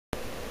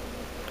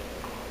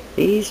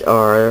These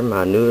are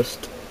my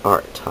newest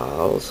art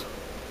tiles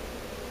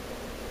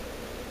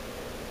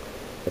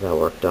that I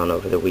worked on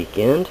over the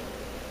weekend.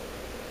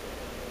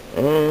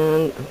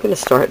 And I'm going to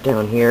start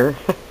down here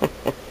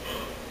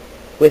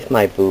with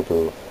my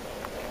boo-boo.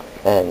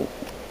 And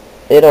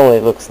it only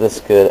looks this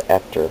good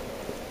after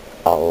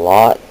a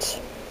lot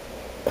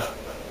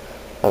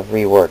of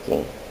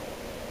reworking.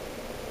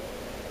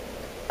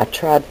 I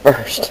tried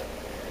first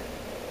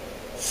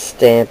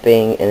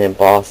stamping and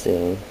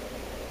embossing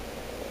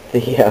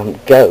the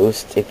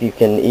ghost, if you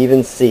can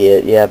even see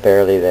it, yeah,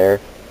 barely there,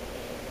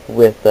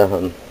 with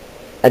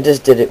I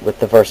just did it with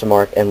the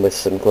Versamark and with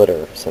some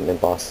glitter, some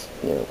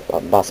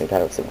embossing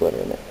powder with some glitter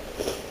in it.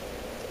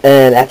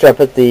 And after I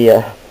put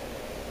the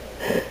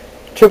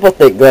triple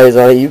thick glaze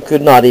on it, you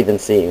could not even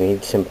see him.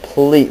 He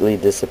completely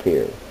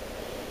disappeared.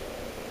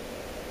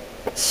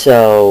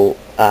 So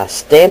I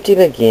stamped him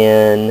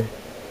again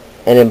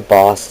and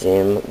embossed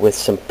him with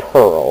some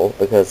pearl,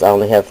 because I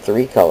only have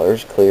 3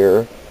 colors,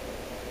 clear,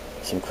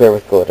 some clear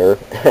with glitter,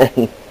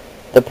 and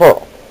the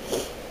pearl.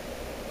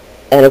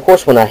 And of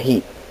course when I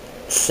heat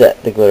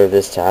set the glitter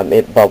this time,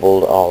 it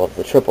bubbled all of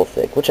the triple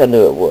thick, which I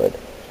knew it would.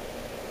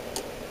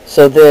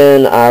 So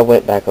then I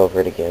went back over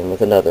it again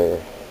with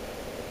another,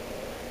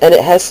 and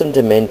it has some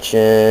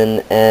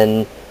dimension,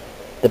 and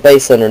the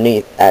base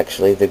underneath,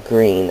 actually, the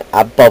green,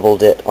 I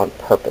bubbled it on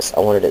purpose.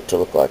 I wanted it to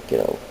look like,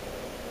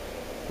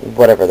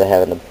 whatever they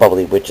have in the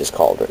bubbly witch's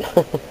cauldron.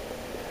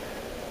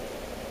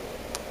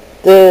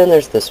 Then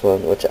there's this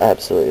one, which I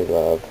absolutely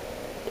love.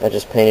 I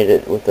just painted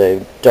it with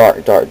a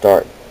dark, dark,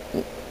 dark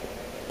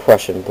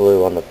Prussian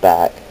blue on the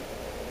back.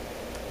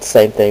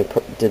 Same thing,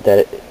 did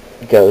that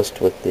ghost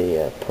with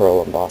the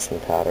pearl embossing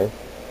powder.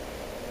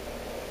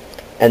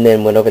 And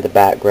then went over the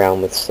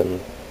background with some...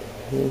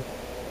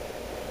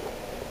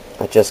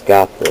 I just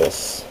got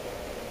this.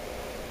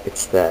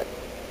 It's that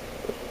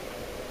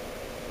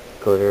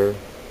glitter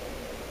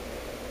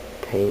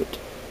paint,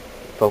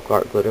 folk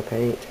art glitter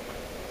paint,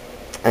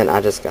 and I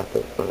just got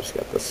the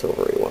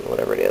silvery one,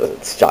 whatever it is.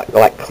 It's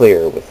like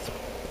clear with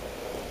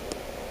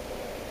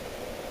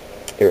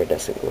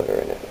iridescent glitter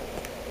in it.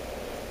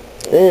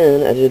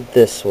 Then I did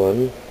this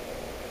one,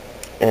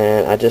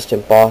 and I just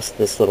embossed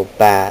this little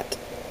bat.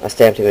 I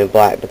stamped him in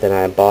black, but then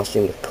I embossed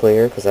him with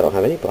clear because I don't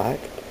have any black.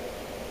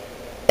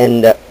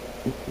 And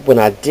when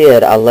I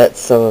did, I let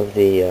some of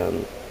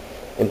the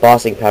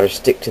embossing powder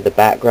stick to the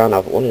background. I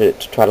wanted it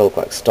to try to look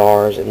like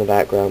stars in the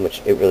background,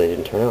 which it really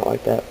didn't turn out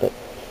like that, but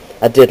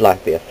I did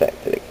like the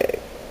effect that it gave.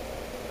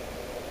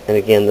 And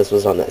again, this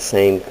was on that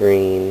same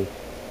green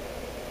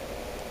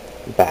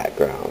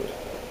background.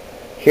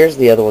 Here's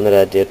the other one that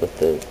I did with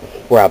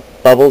where I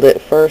bubbled it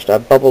first. I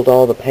bubbled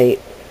all the paint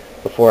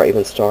before I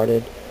even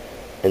started,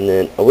 and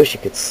then I wish you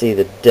could see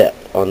the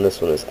depth on this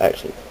one. Is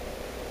actually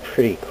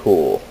pretty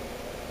cool.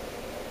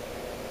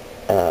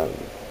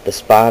 The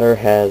spider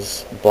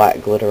has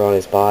black glitter on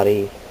his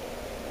body,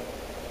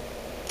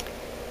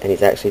 and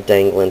he's actually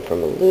dangling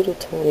from a little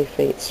tiny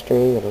faint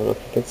string. I don't know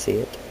if you can see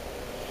it.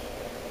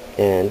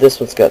 And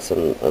this one's got a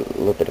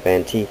little bit of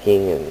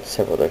antiquing and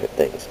several different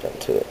things done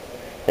to it.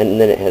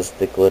 And then it has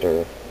the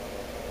glitter.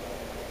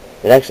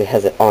 It actually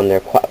has it on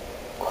there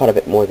quite a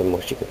bit more than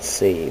what you could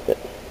see. But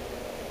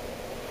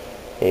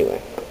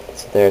anyway,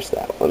 so there's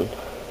that one.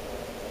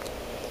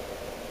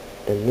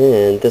 And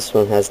then this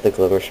one has the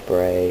glimmer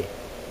spray.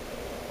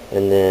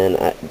 And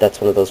then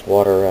that's one of those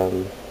water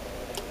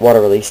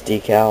release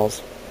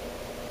decals,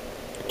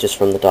 just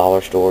from the dollar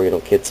store,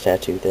 kids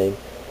tattoo thing,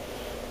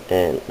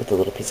 and with a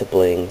little piece of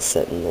bling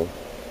set in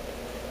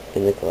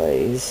the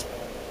glaze.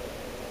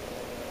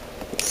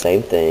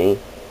 Same thing,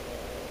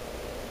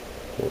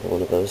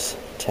 one of those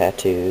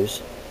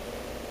tattoos.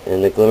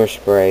 And the glimmer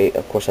spray,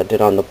 of course, I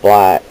did on the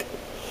black.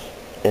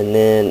 And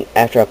then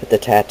after I put the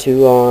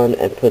tattoo on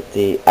and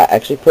I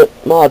actually put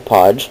Mod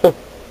Podge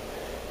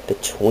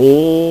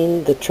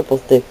between the triple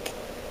thick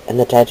and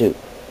the tattoo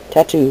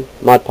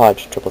Mod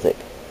Podge triple thick,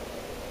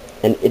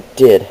 and it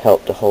did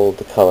help to hold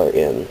the color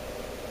in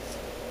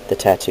the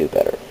tattoo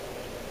better.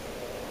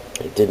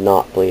 It did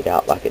not bleed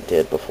out like it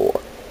did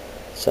before.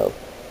 So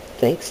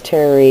thanks,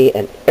 Terry,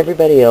 and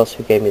everybody else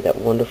who gave me that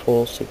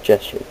wonderful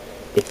suggestion.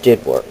 It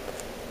did work.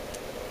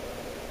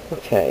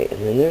 Okay, and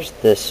then there's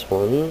this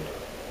one.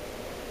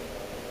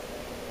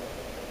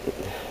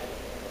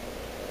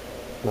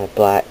 My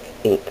black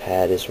ink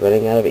pad is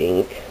running out of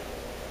ink.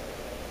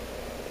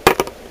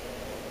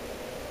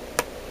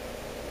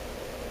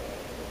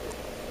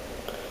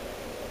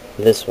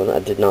 This one I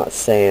did not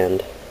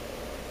sand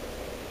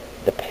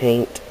the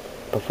paint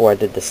before I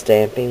did the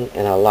stamping,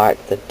 and I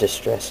like the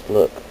distressed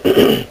look.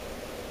 The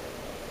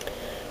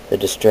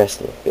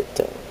distressed look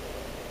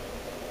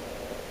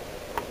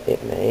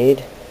it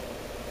made.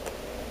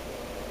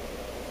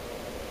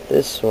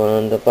 This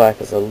one, the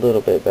black is a little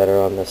bit better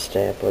on the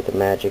stamp where the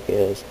magic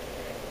is.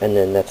 And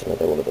then that's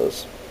another one of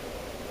those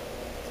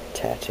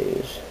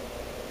tattoos.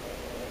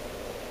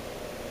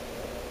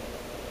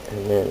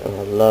 And then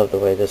I love the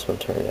way this one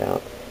turned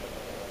out.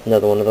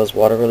 Another one of those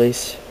water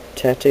release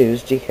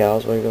tattoos,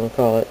 decals, whatever you want to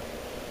call it.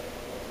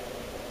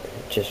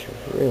 just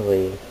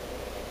really,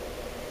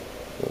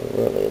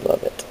 really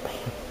love it.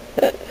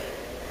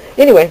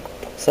 Anyway,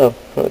 so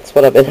that's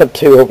what I've been up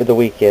to over the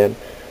weekend.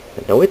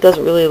 I know it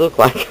doesn't really look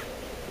like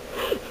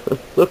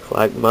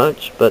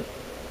much, but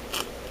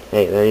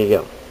hey, there you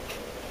go.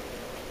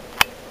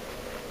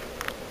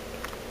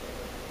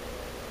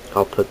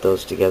 I'll put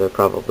those together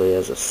probably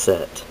as a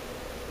set.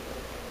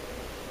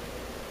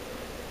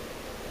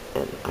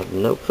 And I have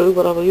no clue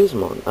what I will use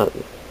them on.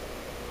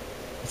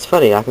 It's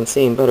funny, I can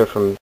see them better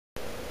from...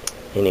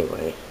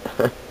 Anyway,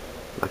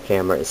 my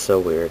camera is so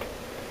weird.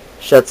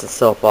 Shuts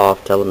itself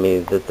off, telling me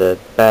that the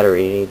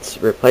battery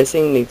needs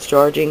replacing, needs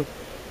charging,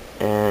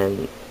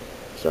 and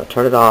so I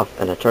turn it off,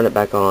 and I turn it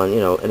back on,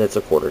 and it's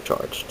a quarter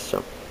charged,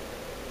 so...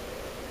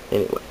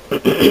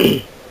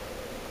 Anyway.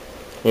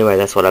 Anyway,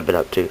 that's what I've been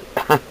up to.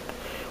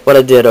 What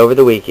I did over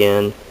the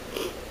weekend,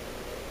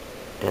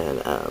 and,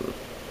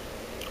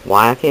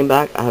 why I came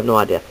back, I have no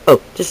idea.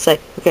 Oh, just say,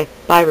 okay,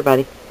 bye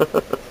everybody.